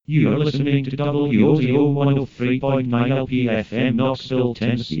You're listening to WOZO 103.9 LPFM Knoxville,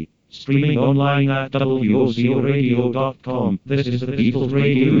 Tennessee. Streaming online at WOZORadio.com. This is the Beatles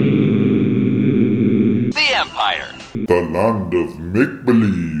Radio. The Empire. The land of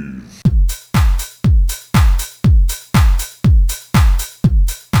make-believe.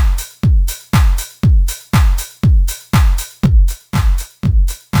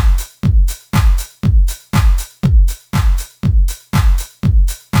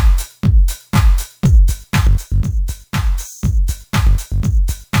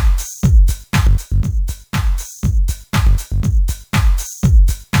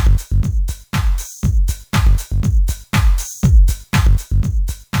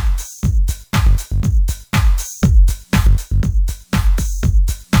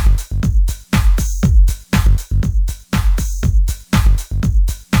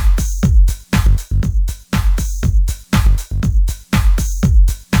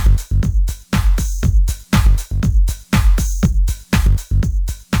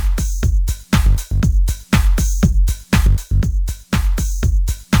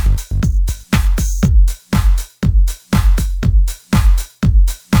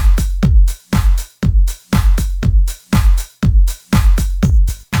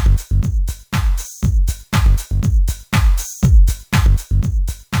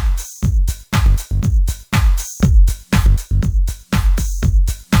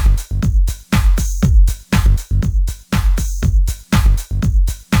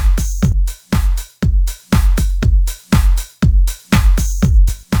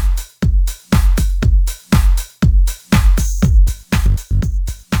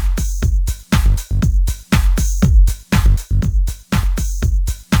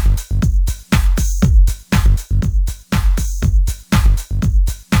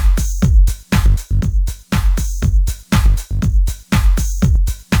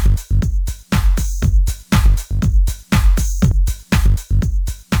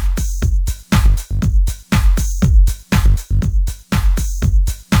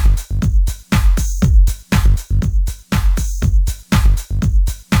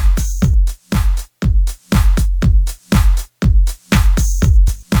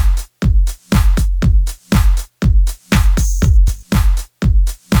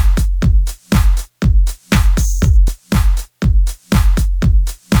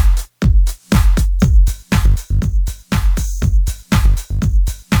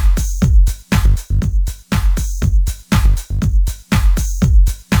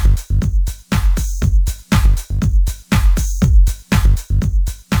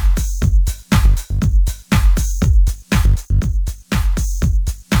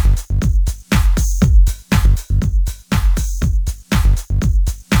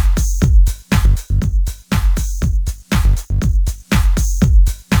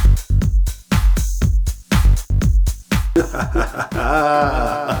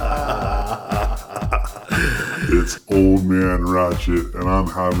 It's Old Man Ratchet, and I'm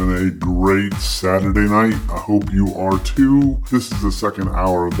having a great Saturday night. I hope you are too. This is the second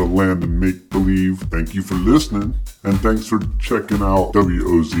hour of the Land of Make Believe. Thank you for listening, and thanks for checking out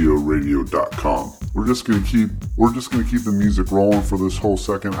WOZORadio.com. We're just gonna keep the music rolling for this whole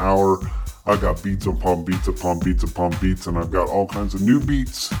second hour. I got beats upon beats upon beats upon beats, and I've got all kinds of new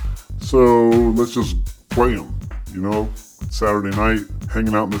beats. So let's just play them, you know? Saturday night,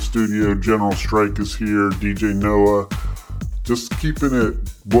 hanging out in the studio. General Strike is here, DJ Noah. Just keeping it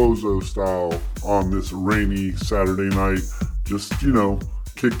Wozo style on this rainy Saturday night. Just, you know,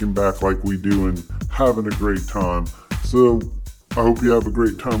 kicking back like we do and having a great time. So I hope you have a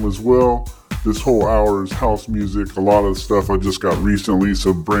great time as well. This whole hour is house music, a lot of stuff I just got recently,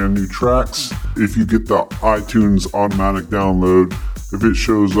 so brand new tracks. If you get the iTunes automatic download, if it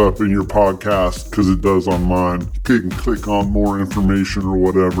shows up in your podcast, because it does on mine, you can click on more information or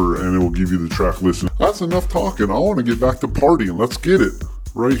whatever, and it will give you the track listing. That's enough talking. I want to get back to partying. Let's get it.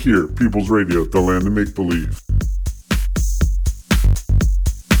 Right here, People's Radio, the Land of Make Believe.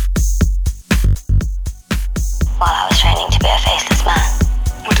 While I was training to be a faceless man.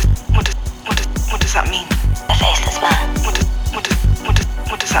 What does that mean? A faceless man.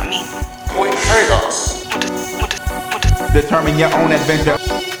 What does that mean? Point trade-offs. Determine your own adventure.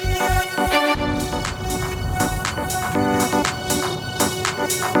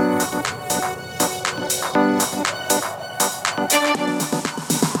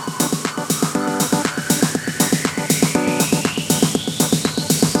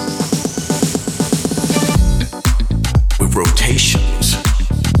 With rotations.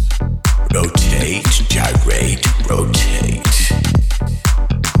 Rotate, gyrate, rotate.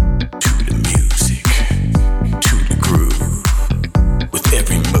 To the music, to the groove. With every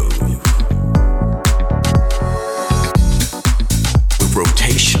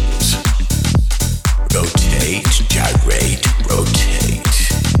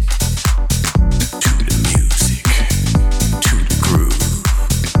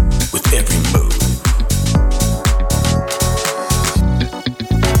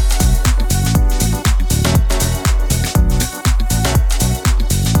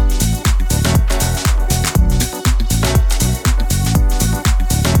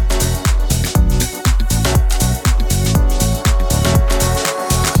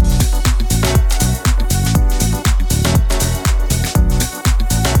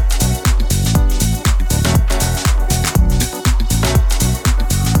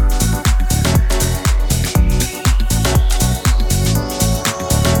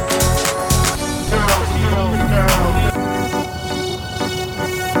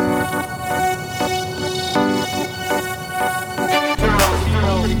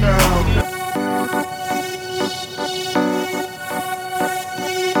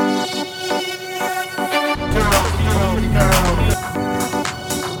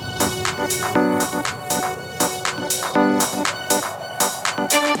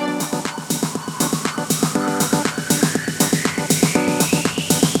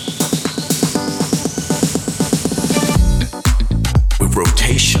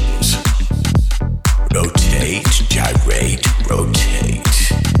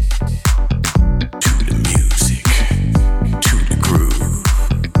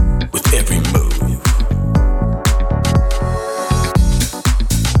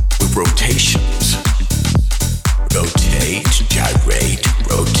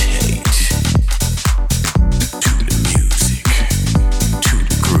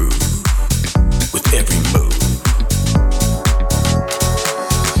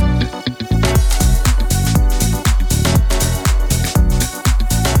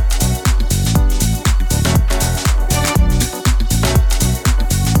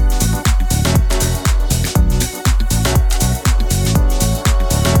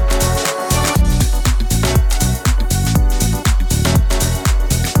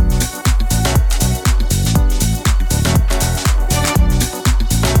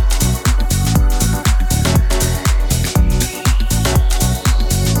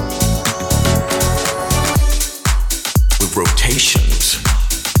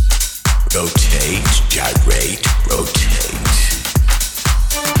Rotate, gyrate, rotate.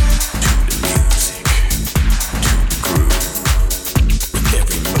 To the music, to the groove, with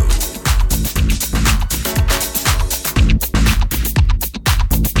every move.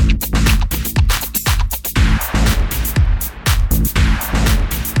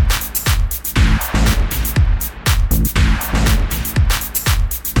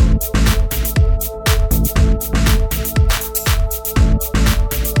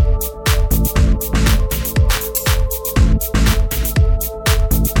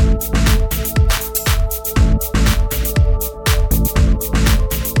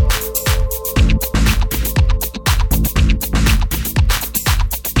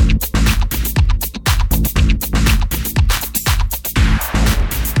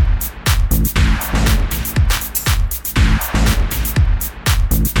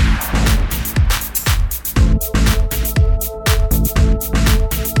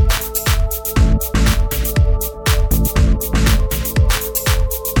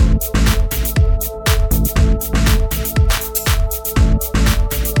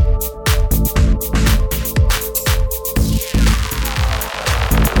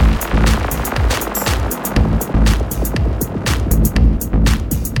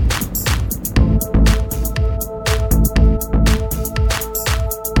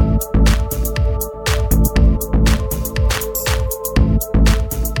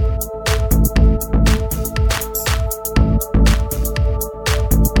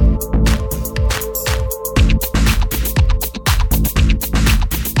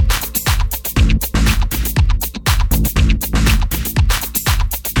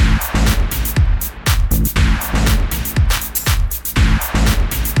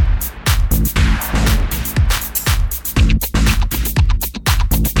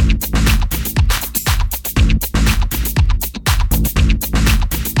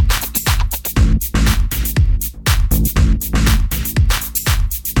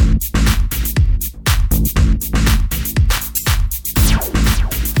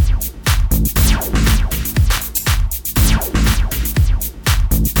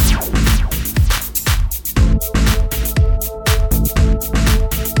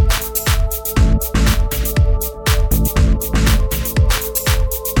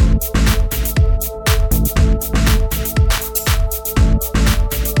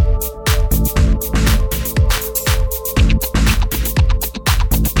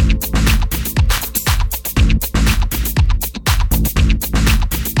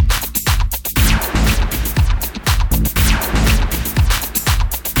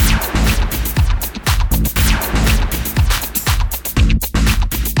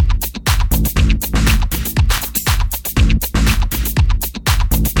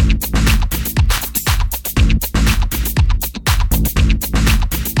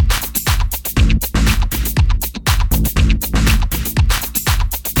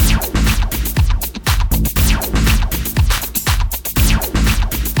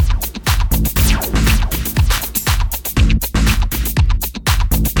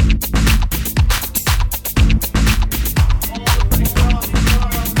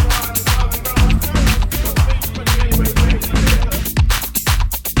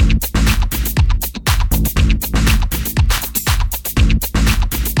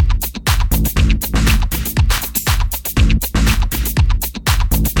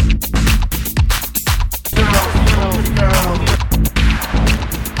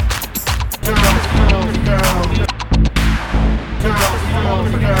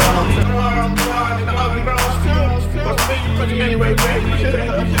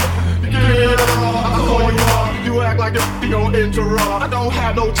 I don't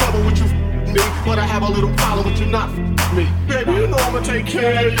have no trouble with you me, but I have a little problem with you not me. Baby, you know I'ma take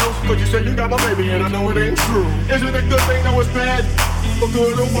care of you, cause you said you got my baby and I know it ain't true. Is it a good thing that was bad? For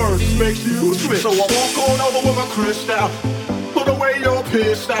good or worse, makes you switch. So I walk on over with my crystal, put away your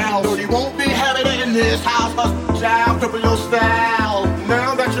piss style. So you won't be having it in this house, child, cripple your style.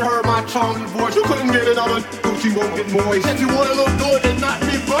 Now that you heard my charming voice, you couldn't get another Gucci won't get moist. If you wanna look good and not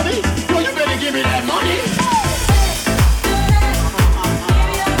be funny, well you better give me that money.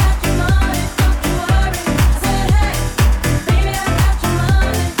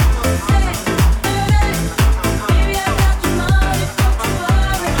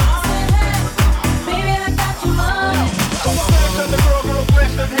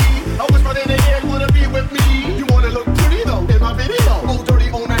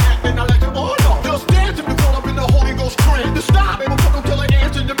 Stop, baby, put them till I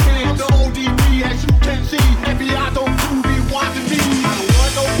answer the pen. The ODB, as you can see.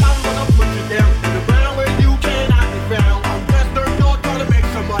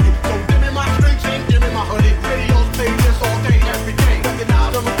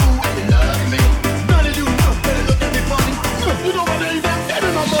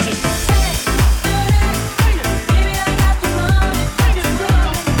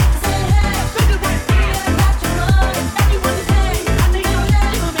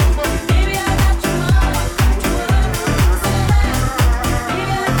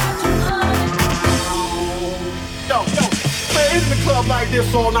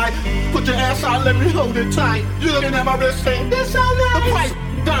 tonight. Put your ass out, let me hold it tight. You looking at my wrist saying, this so nice. The price,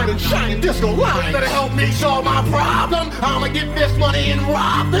 diamond, shining, disco line. Better help me solve my problem. I'ma get this money and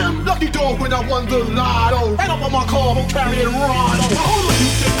rob them. Lucky dog when I won the lotto. Head up on my car, I'm carrying Ronald. Hold on,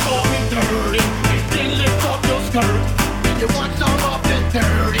 you can call me dirty. And then lift up your skirt. If you want some up and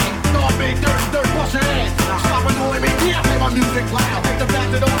dirty, no big dirt, bust your ass. Stop annoying me, yeah, play my music loud. Take the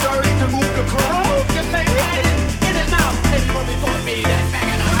bastard on dirty to move the crowd. Just say hey, in his mouth. If you want me for me, that bag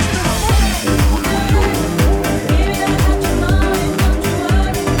of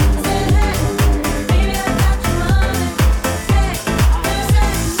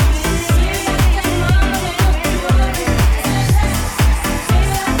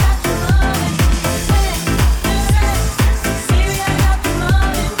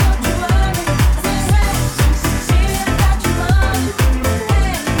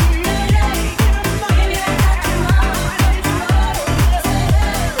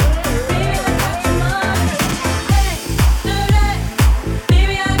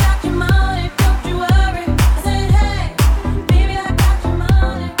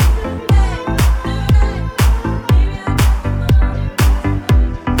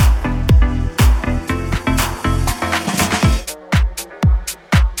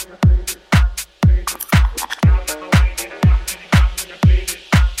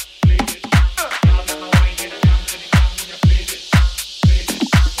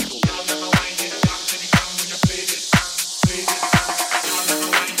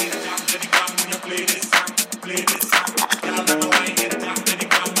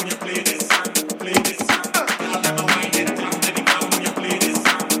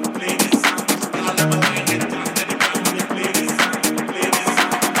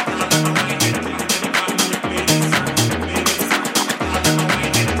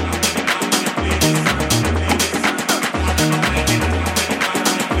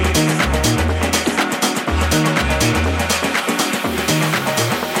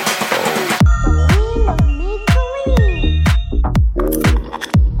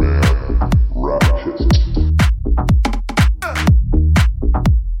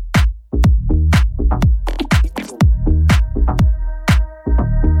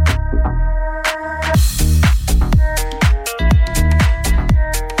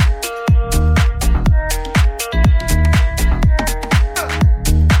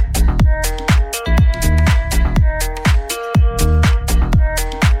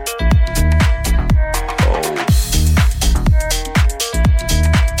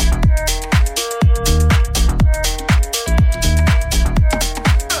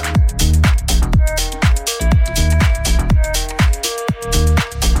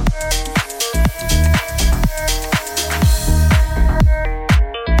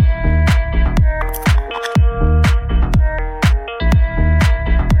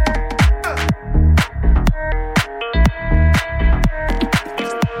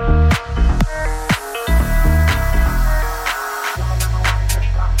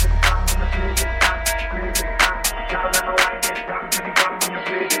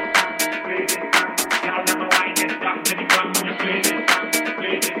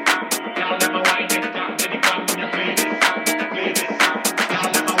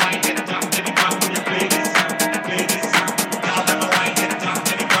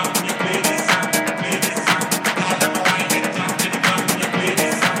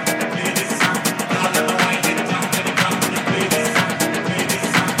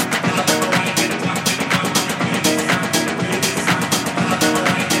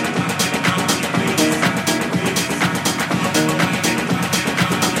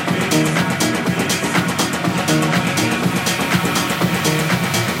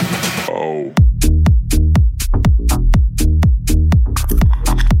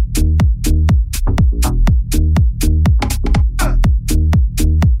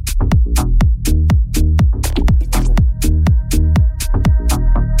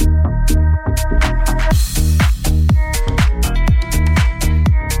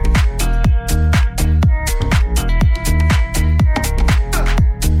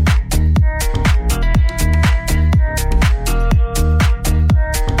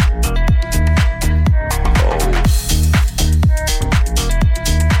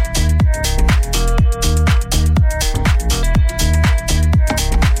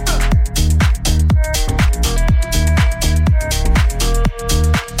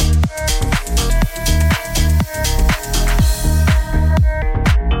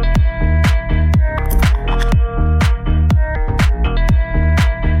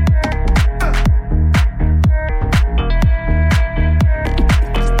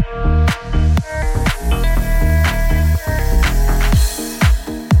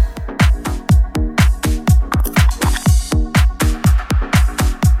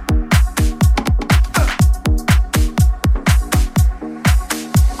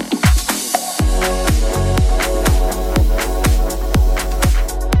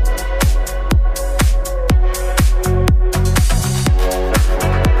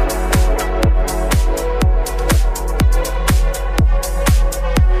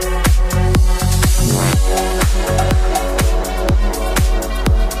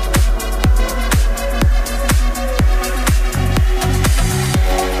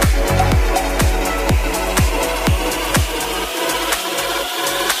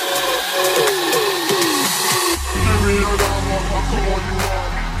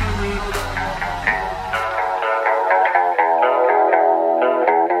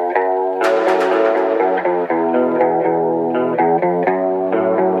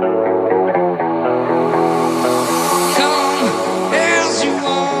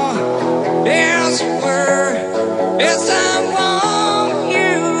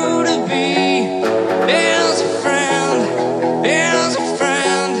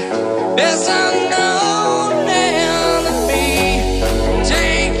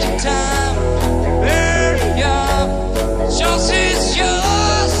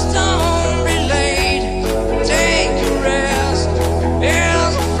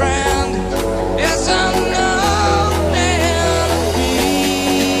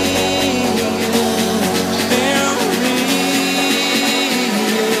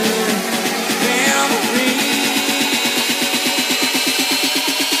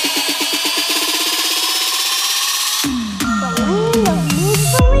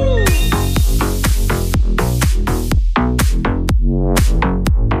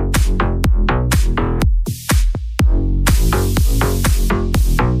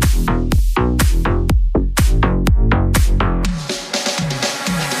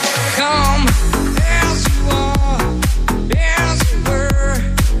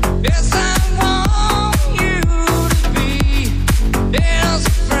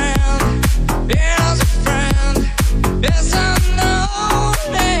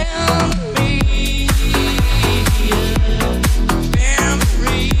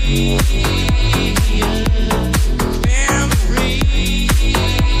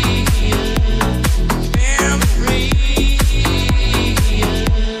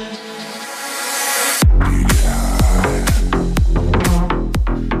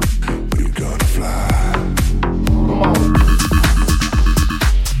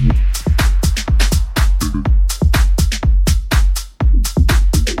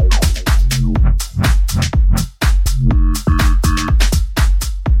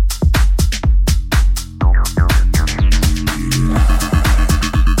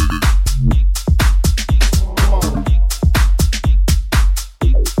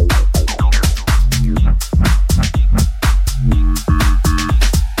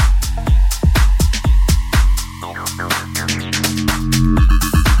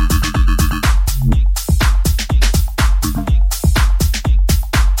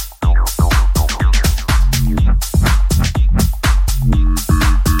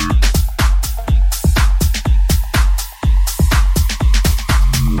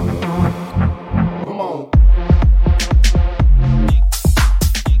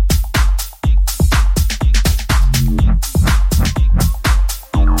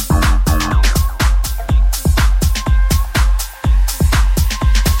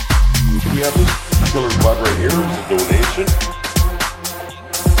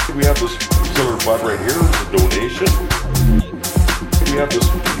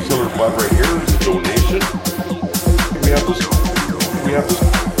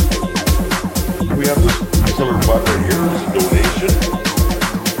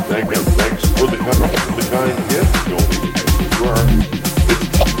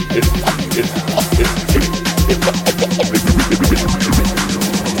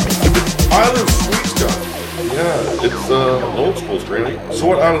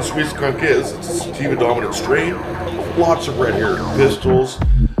Lots of red hair pistols.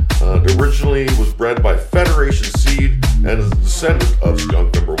 Originally was bred by Federation Seed and is a descendant of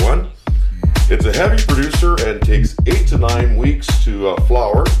skunk number 1. It's a heavy producer and takes 8 to 9 weeks to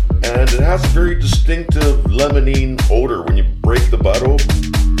flower, and it has a very distinctive lemonine odor. When you break the bud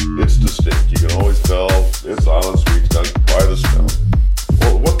open, it's distinct. You can always tell it's Island Sweet Skunk by the smell.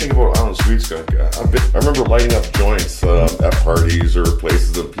 Well, one thing about Island Sweet Skunk, I remember lighting up joints at parties or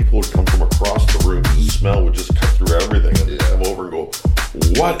places, and people would come from across the room because the smell would just cut through everything, and they'd come over and go,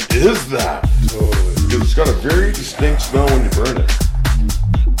 "What is that?" Totally. Because it's got a very distinct smell when you burn it.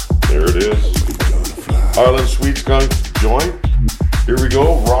 There it is. Island Sweet Skunk joint. Here we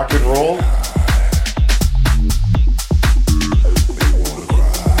go, rock and roll.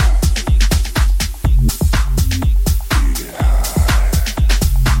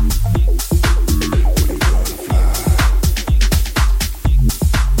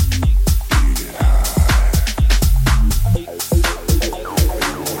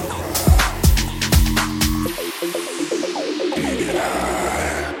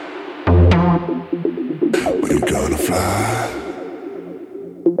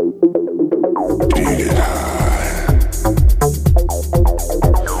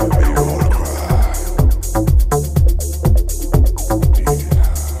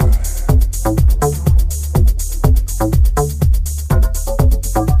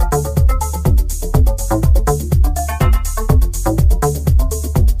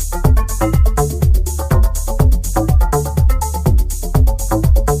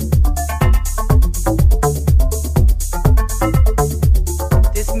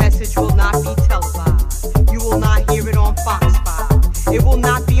 This message will not be televised. You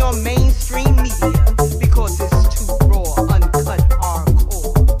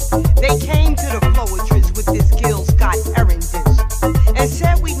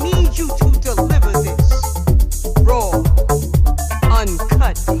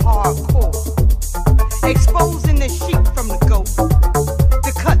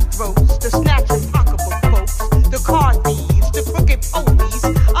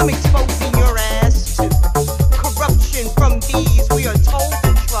I'm exposing your ass to corruption from these we are told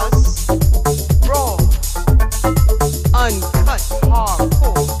to trust. Raw, uncut,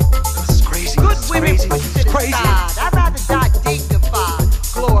 hardcore. This is crazy. Good This is women crazy. put This to is the crazy. side. I'd rather die dignified,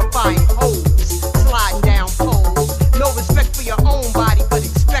 glorifying hoes, sliding down poles. No respect for your own body, but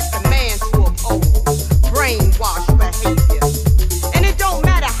expect a man to uphold brainwashed behavior. And it don't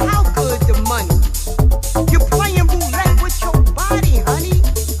matter how good the money. You're playing roulette with your body, honey.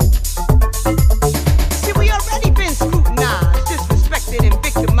 See, we already been scrutinized, disrespected and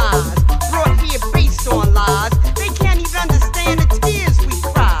victimized, brought here based on lies. They can't even understand the tears we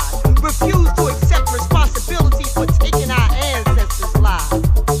cried. Refuse to accept responsibility for taking our ancestors' lives.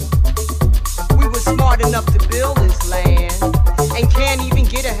 We were smart enough to build this land and can't even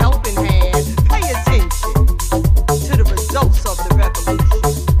get a helping hand. Pay attention to the results of the revolution.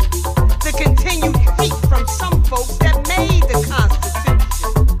 The continued hate from some folks that made the Constitution.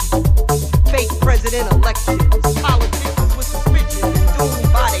 Fake president elections, politicians with suspicions and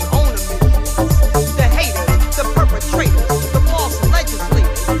doomed by their own emissions. The haters, the perpetrators, the false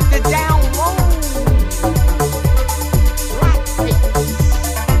legislators, the down low black haters.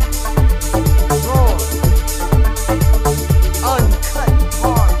 Raw, uncut,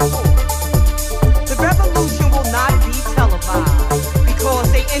 hardcore. The revolution will not be televised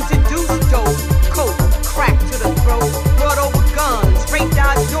because they introduced dope, coke, crack to the throat, brought over guns, raped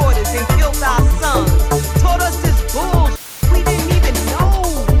our daughters and killed our sons, taught us this bullshit we didn't even know,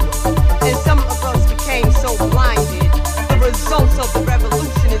 and some of us became so blinded. The results of the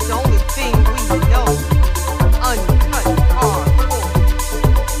revolution is the only thing we know. Uncut, hardcore.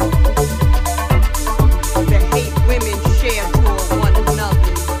 The hate women share toward one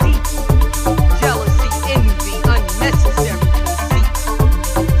another is deep. Jealousy, envy, unnecessary conceit.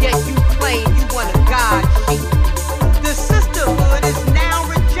 Yet you claim you want a God sheep. The sisterhood is now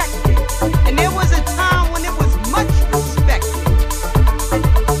rejected, and there was a time when it was much respected.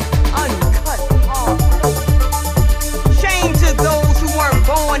 Uncut, hardcore. Shame to those who weren't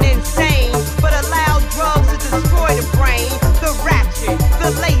born insane, but allowed drugs to destroy the brain. The ratchet, the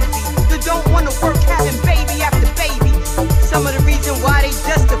lazy, the don't want to work having baby after baby. Some of the reason why they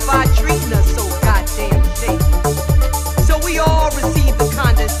justify treating us so goddamn shady. So we all receive the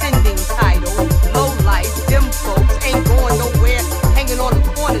condescending title. Low life, them folks ain't going nowhere, hanging on the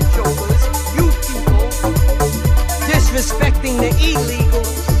corner jokers. You people disrespecting the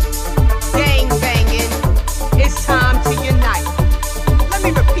illegals, gang banging. It's time to unite. Let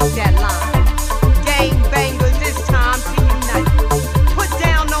me repeat that line. Gang bangers, it's time to unite. Put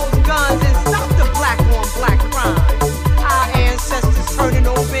down those guns and stop the black on black crime. Our ancestors turning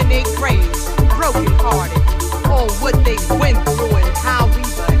over in their graves, broken hearted on what they went through and how we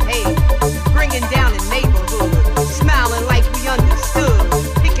behave. Bringing down the neighborhood, smiling like we understood.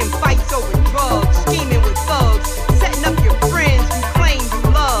 Picking fights over drugs, scheming with thugs, setting up your friends you claim you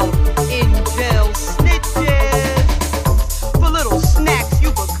love. In jail snitches. For little snacks you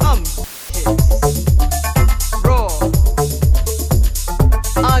become bitches. Raw,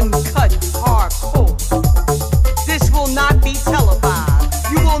 uncut, hardcore. This will not be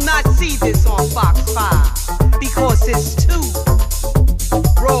televised. You will not see this on Fox 5 because it's too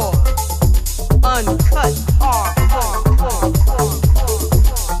raw, uncut, hardcore.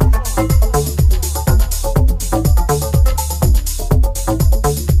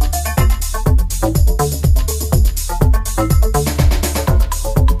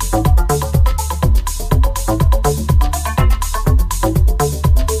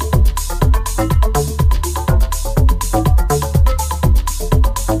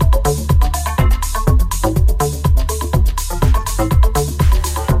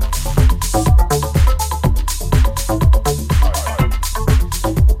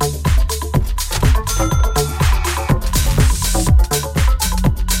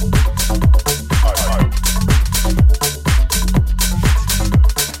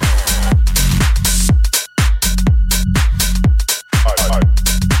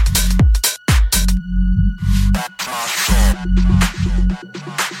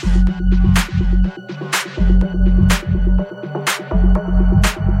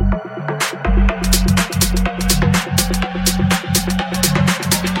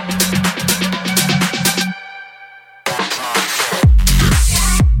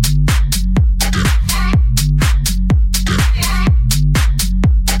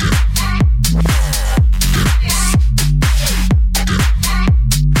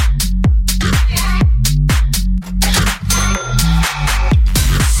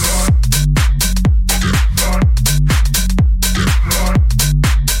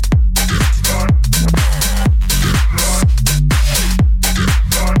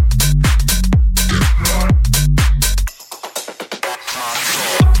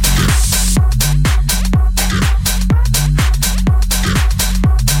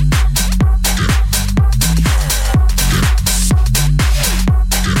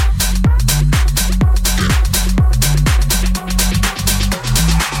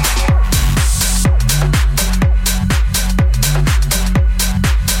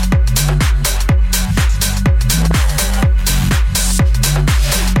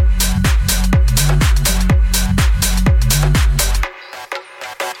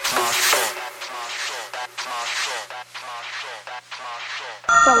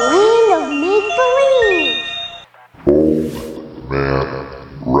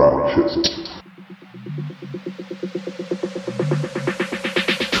 Ratchet.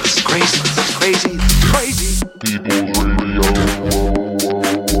 Crazy. People's Radio.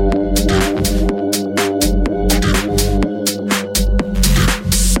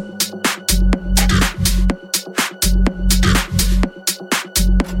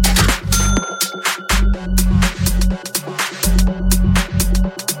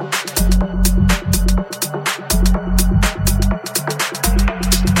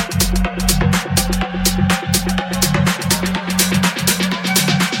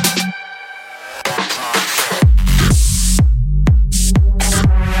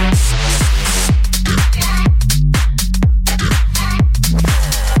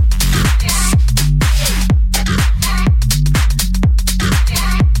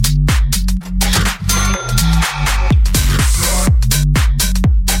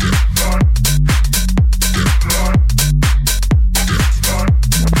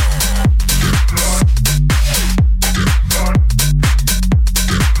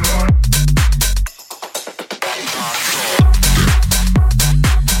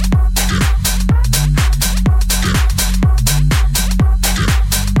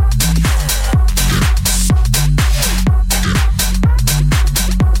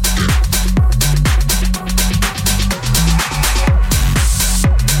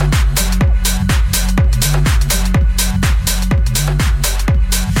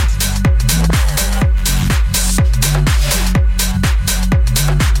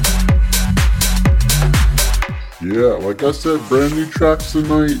 Yeah, like I said, brand new tracks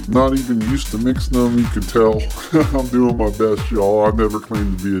tonight. Not even used to mixing them, you can tell. I'm doing my best, y'all. I've never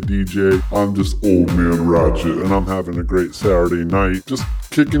claimed to be a DJ. I'm just Old Man Ratchet, and I'm having a great Saturday night. Just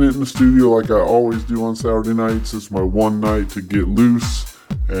kicking it in the studio like I always do on Saturday nights. It's my one night to get loose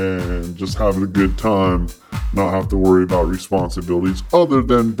and just having a good time. Not have to worry about responsibilities other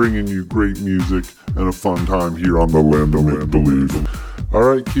than bringing you great music and a fun time here on the Land of Make Believe.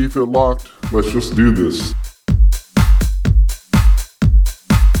 Alright, keep it locked. Let's just do this.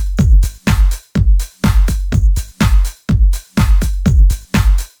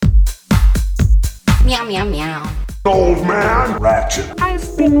 Meow, meow, meow. Old Man Ratchet.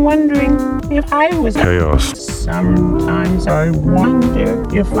 I've been wondering if I was chaos. Sometimes I wonder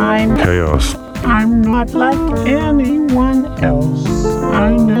if I'm chaos. I'm not like anyone else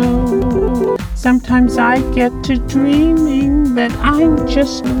I know. Sometimes I get to dreaming that I'm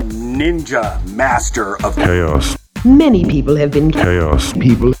just Ninja master of chaos. Many people have been chaos.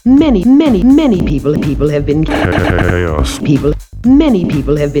 People. Many people have been chaos. People. Many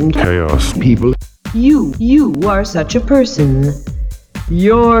people have been chaos. People. You are such a person.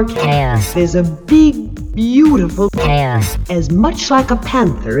 Your chaos is a big, beautiful chaos, as much like a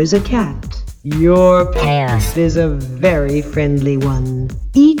panther is a cat. Your chaos is a very friendly one.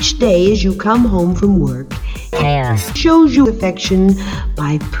 Each day as you come home from work, chaos shows you affection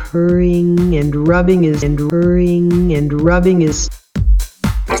by purring and rubbing his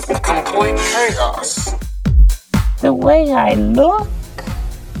Complete chaos. the way I look.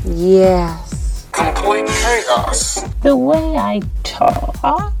 Yes. Complete chaos. The way I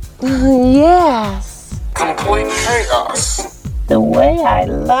talk. Yes. Complete chaos. The way I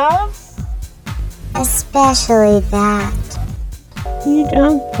love. Especially that. You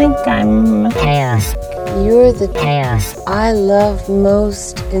don't think I'm chaos? You're the chaos I love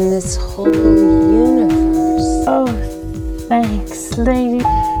most in this whole universe. Oh, thanks, lady.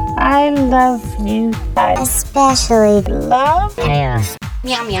 I love you. I especially love chaos.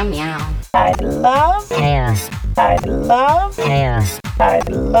 Meow, meow, meow. I love chaos. I love chaos. I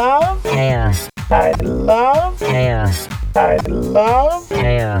love chaos. I love chaos. I love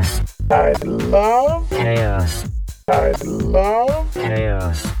chaos. I love chaos. I love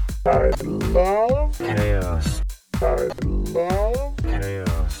chaos. I love chaos. I love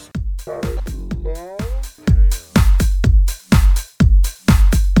chaos. I love.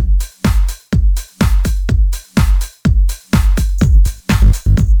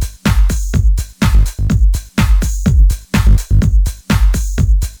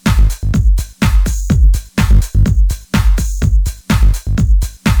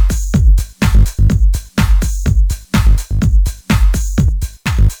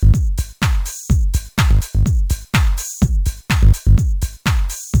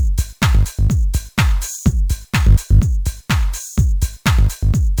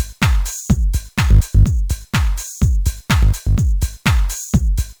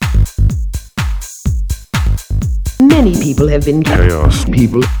 Many people have been chaos.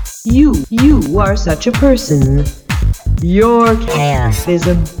 People. You are such a person. Your chaos is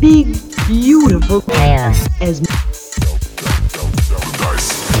a big, beautiful chaos as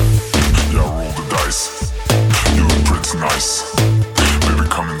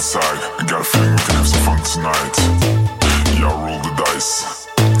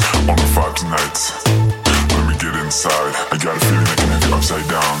upside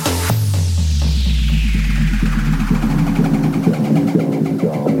down.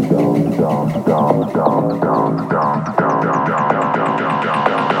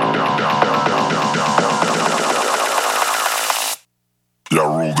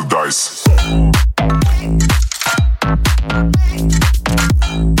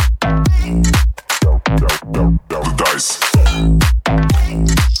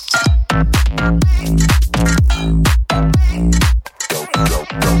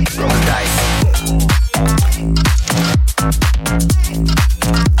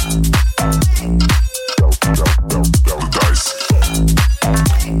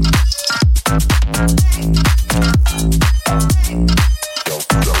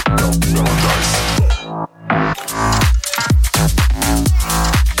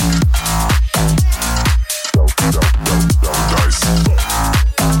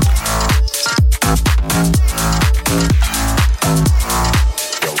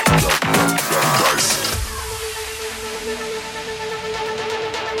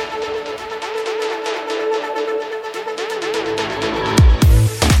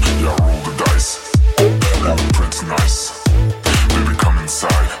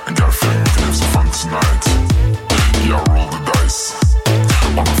 Yeah, roll the dice.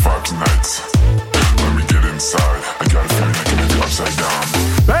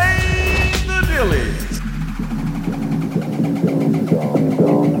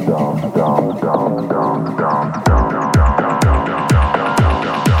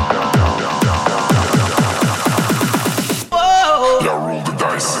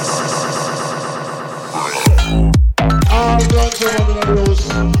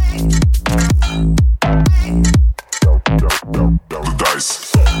 The dice.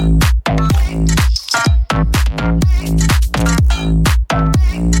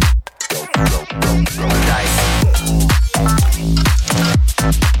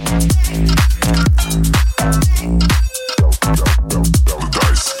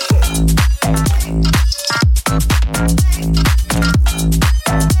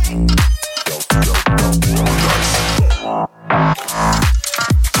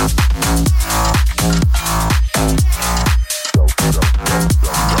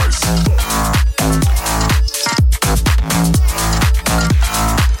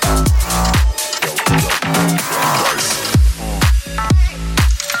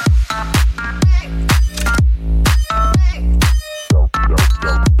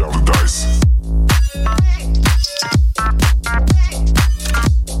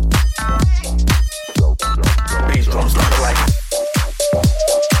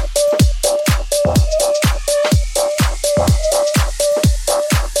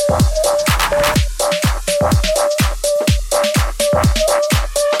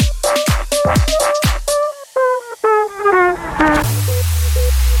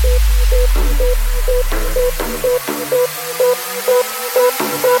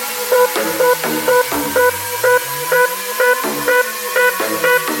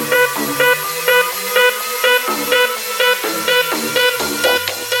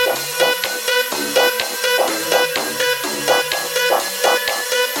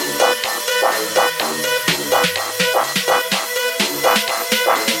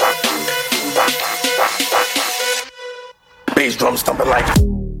 Bass drum stomping like.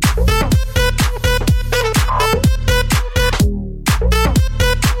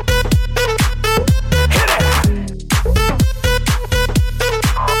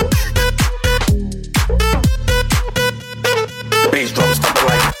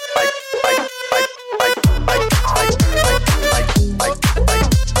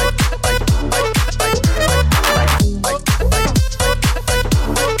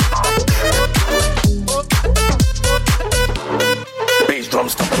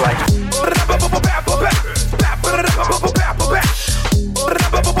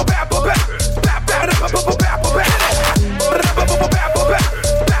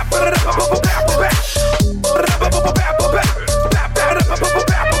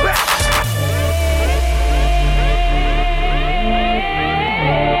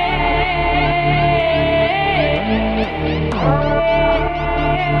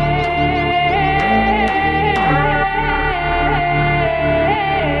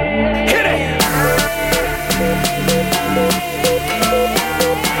 Hit it!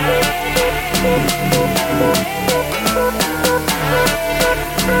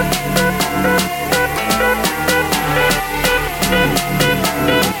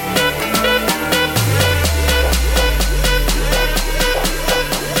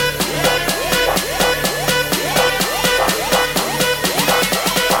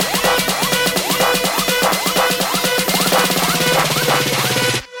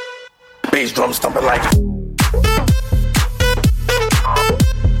 bass drum stomping like.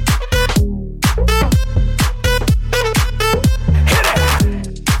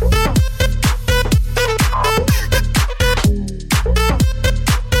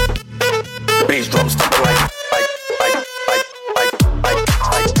 Bass drum stomping like.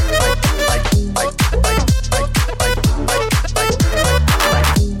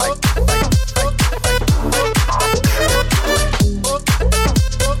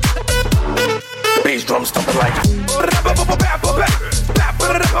 Bass drum stomping like.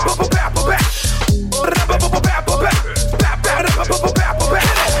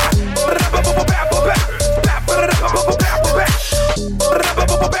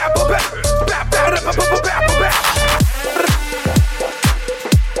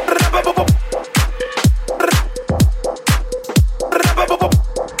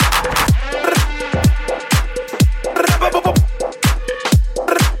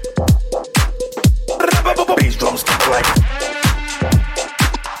 Bass drum stomping like.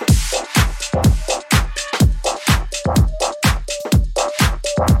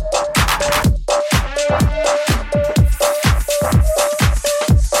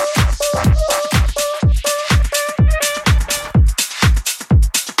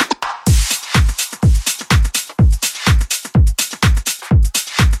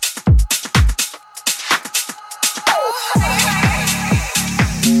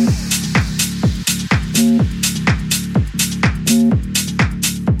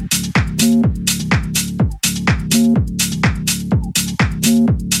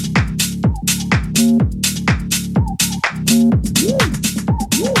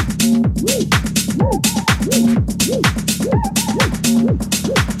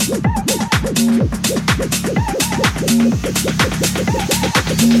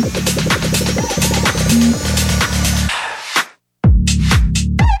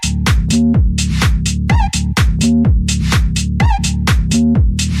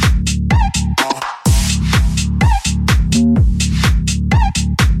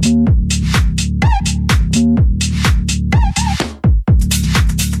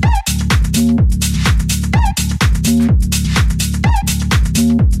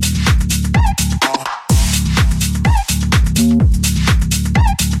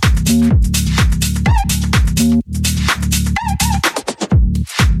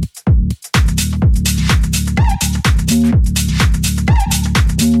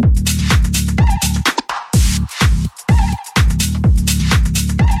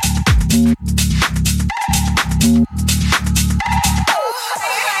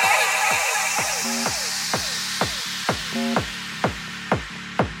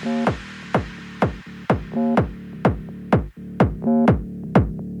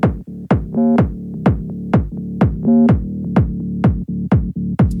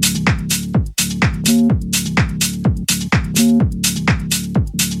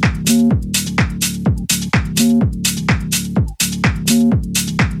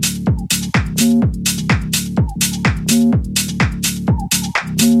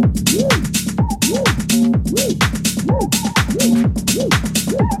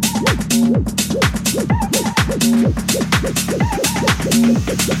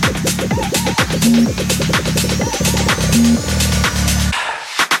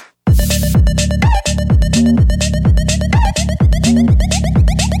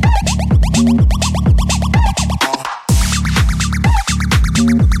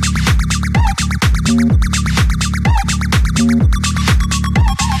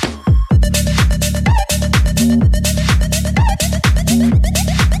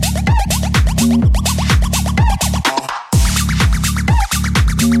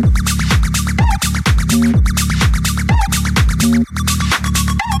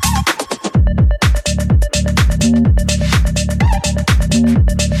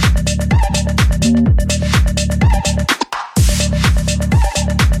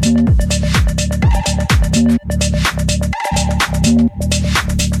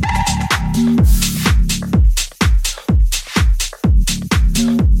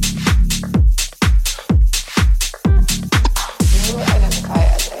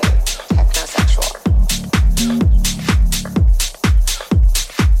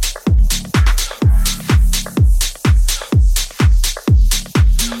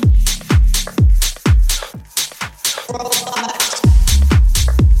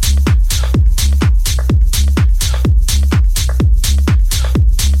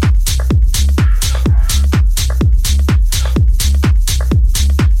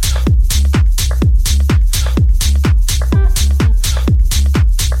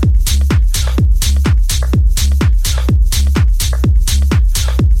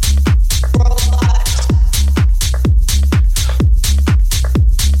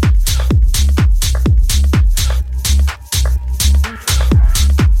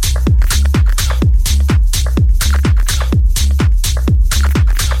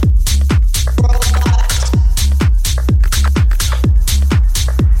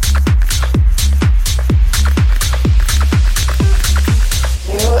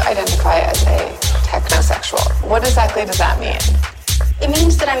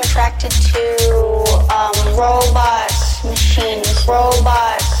 I'm attracted to robots, machines,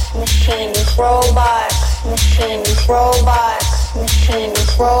 robots, machines, robots, machines, robots,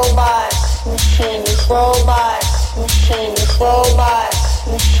 machines, robots, machines, robots, machines, robots,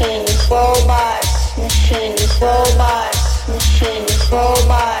 machines, robots, machines, robots, machines,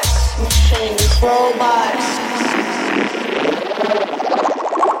 robots, machines, robots.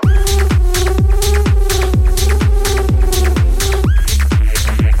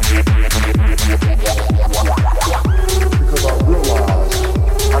 Because I realize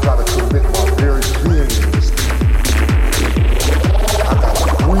I gotta commit my very being to this thing. I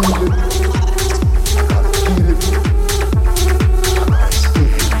gotta breathe it, I gotta eat it, I gotta sleep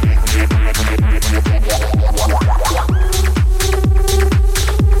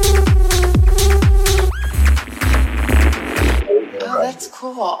Oh, that's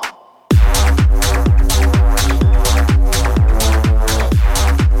cool.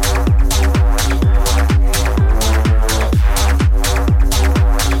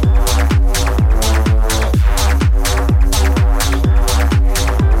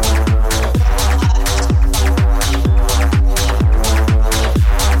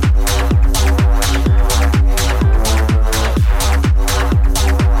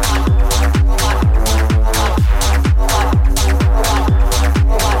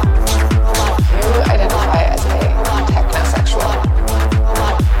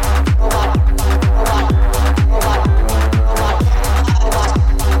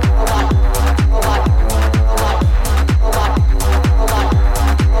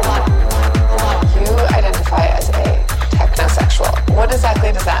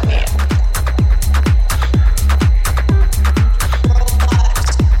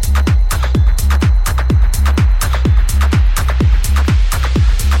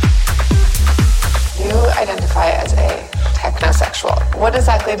 What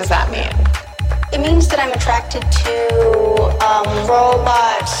exactly does that mean? It means that I'm attracted to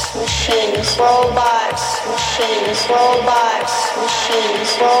robots, machines, robots, machines, robots,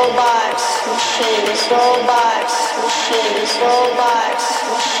 machines, robots, machines, robots, machines, robots,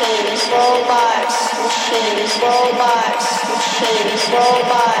 machines, robots, machines, robots, machines,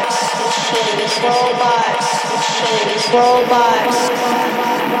 robots, machines, robots, machines, robots.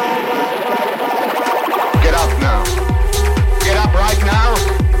 Get up now. Get up right now.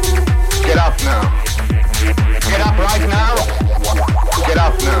 Get up now. Get up right now. Get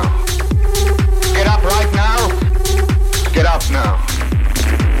up now. Get up right now. Get up now.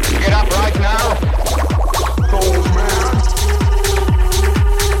 Get up right now. Old man.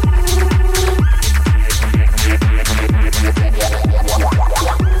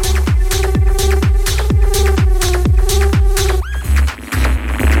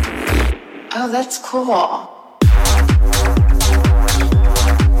 Oh, that's cool.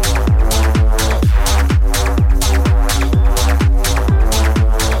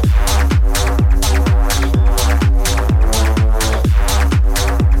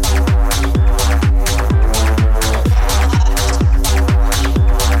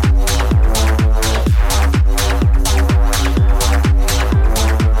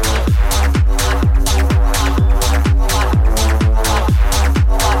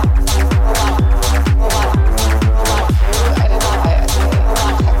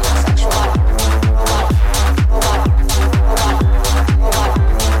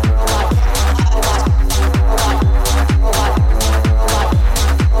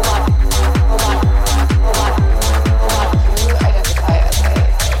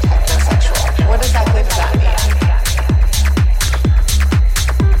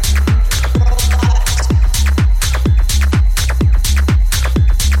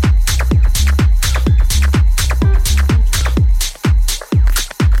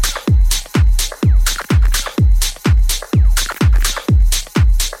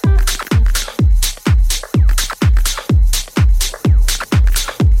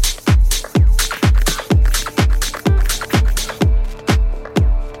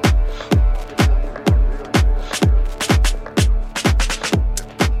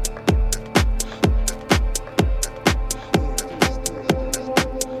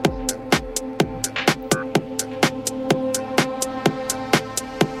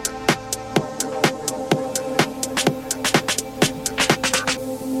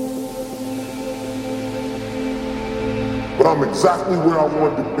 But I'm exactly where I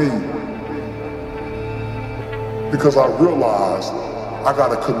want to be because I realized I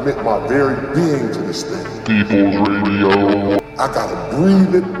gotta commit my very being to this thing. People's Radio. I gotta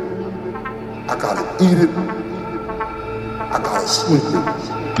breathe it. I gotta eat it. I gotta sleep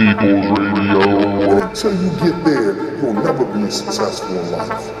it. People's Radio. Until you get there, you'll never be successful in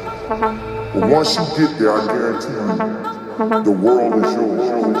life. But once you get there, I guarantee you, the world is yours.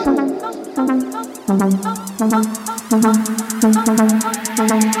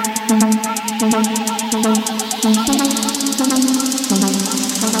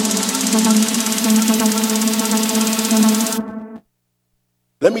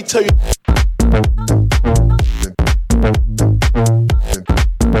 Let me tell you.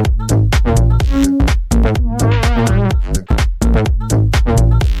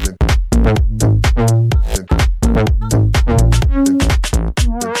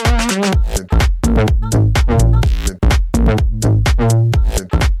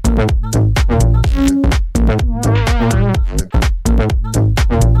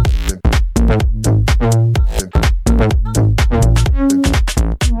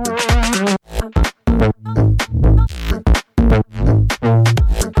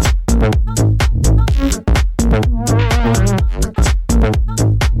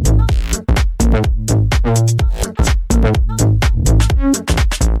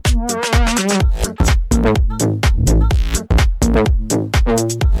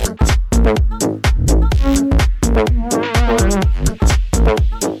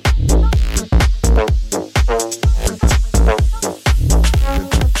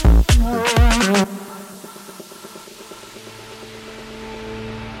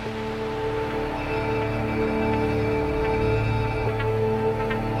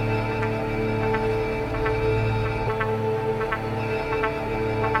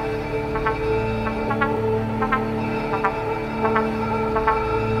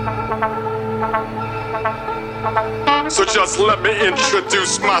 So just let me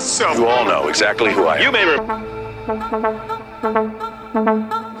introduce myself. You all know exactly who I am. You may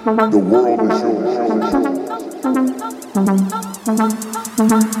The world is yours.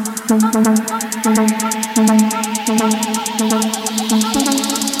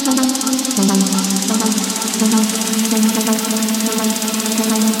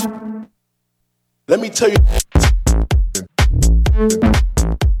 Let me tell you.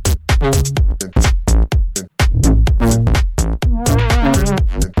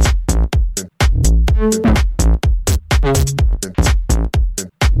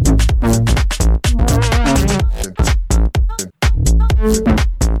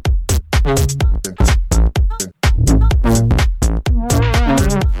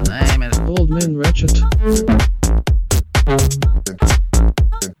 My name is Old Man Ratchet.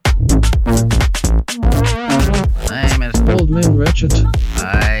 My name is Old Man Ratchet.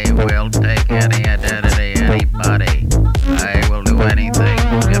 I will take any identity, anybody. I will do anything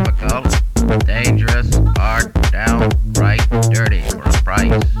difficult, dangerous, hard, downright dirty for a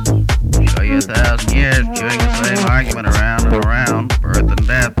price. Show you 1,000 years chewing the same argument around and around, birth and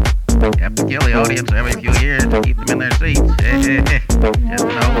death. You have to kill the audience every few years to keep them in their seats. Just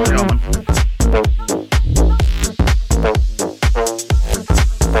an old showman.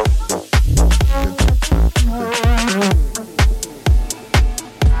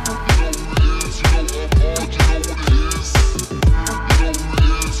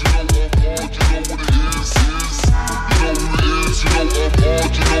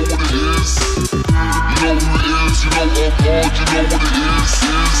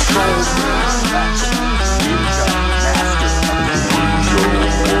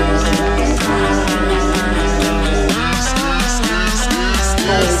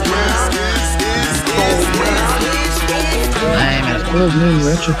 Old Man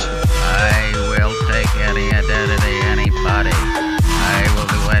Ratchet. I will take any identity, anybody. I will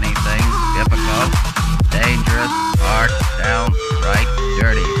do anything difficult, dangerous, hard, downright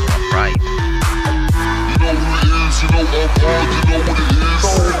dirty for a price. You know what it is, Old Man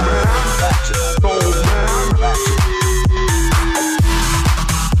Ratchet. Old Man Ratchet.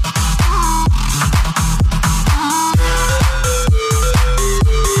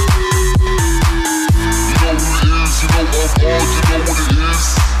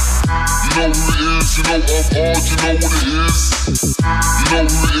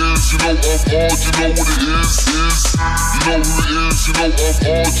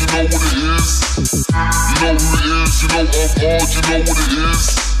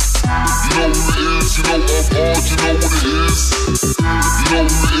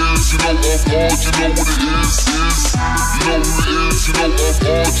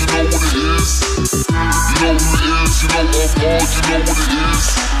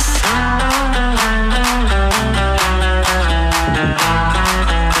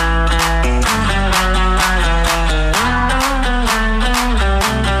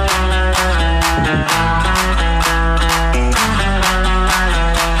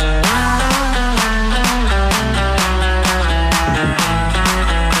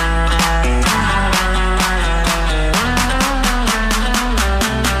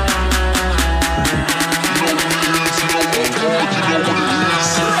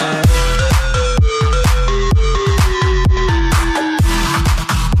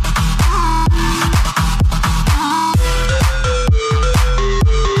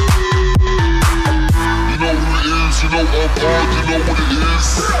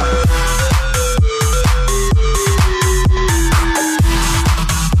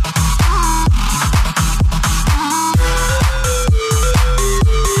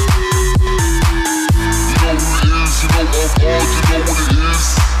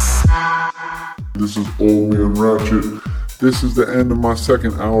 This is the end of my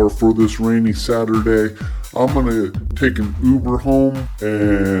second hour for this rainy Saturday. I'm going to take an Uber home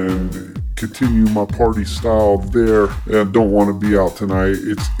and continue my party style there. I don't want to be out tonight.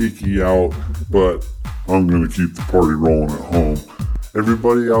 It's icky out, but I'm going to keep the party rolling at home.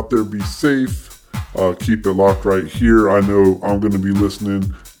 Everybody out there, be safe. Keep it locked right here. I know I'm going to be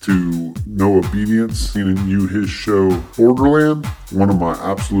listening to No Obedience and you his show Borderland, one of my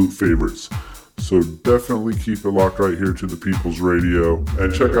absolute favorites. So definitely keep it locked right here to the People's Radio.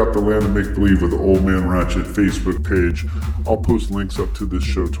 And check out the Land of Make Believe with the Old Man Ratchet Facebook page. I'll post links up to this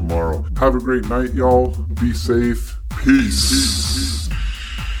show tomorrow. Have a great night, y'all. Be safe. Peace.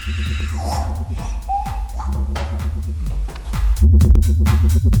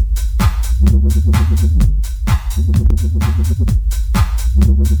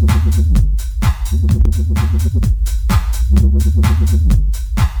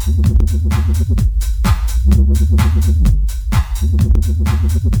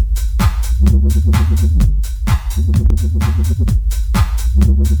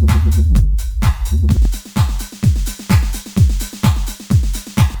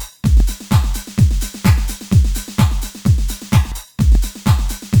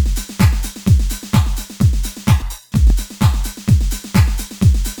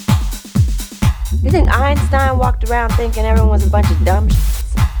 You think Einstein walked around thinking everyone was a bunch of dumb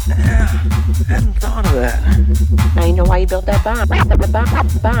shits? Yeah, hadn't thought of that. Now you know why he built that bomb.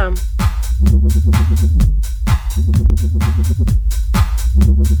 Bomb.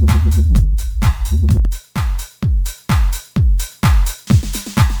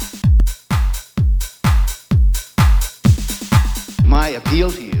 My appeal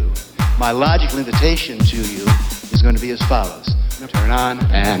to you, my logical invitation to you is going to be as follows. Turn on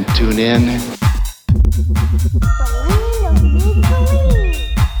and tune in.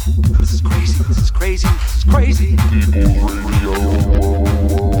 This is crazy, this is crazy, this is crazy. People's Radio.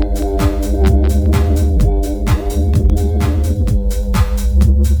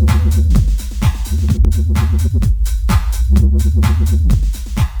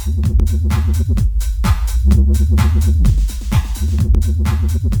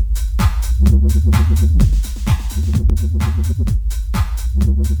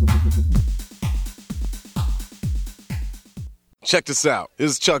 Check this out.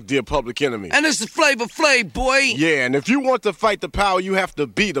 This is Chuck D, Public Enemy. And this is Flavor Flav, boy. Yeah, and if you want to fight the power, you have to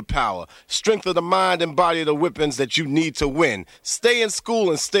be the power. Strength of the mind and body of the weapons that you need to win. Stay in school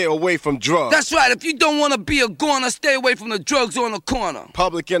and stay away from drugs. That's right. If you don't want to be a goner, stay away from the drugs on the corner.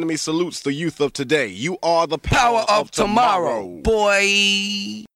 Public Enemy salutes the youth of today. You are the power of tomorrow, boy.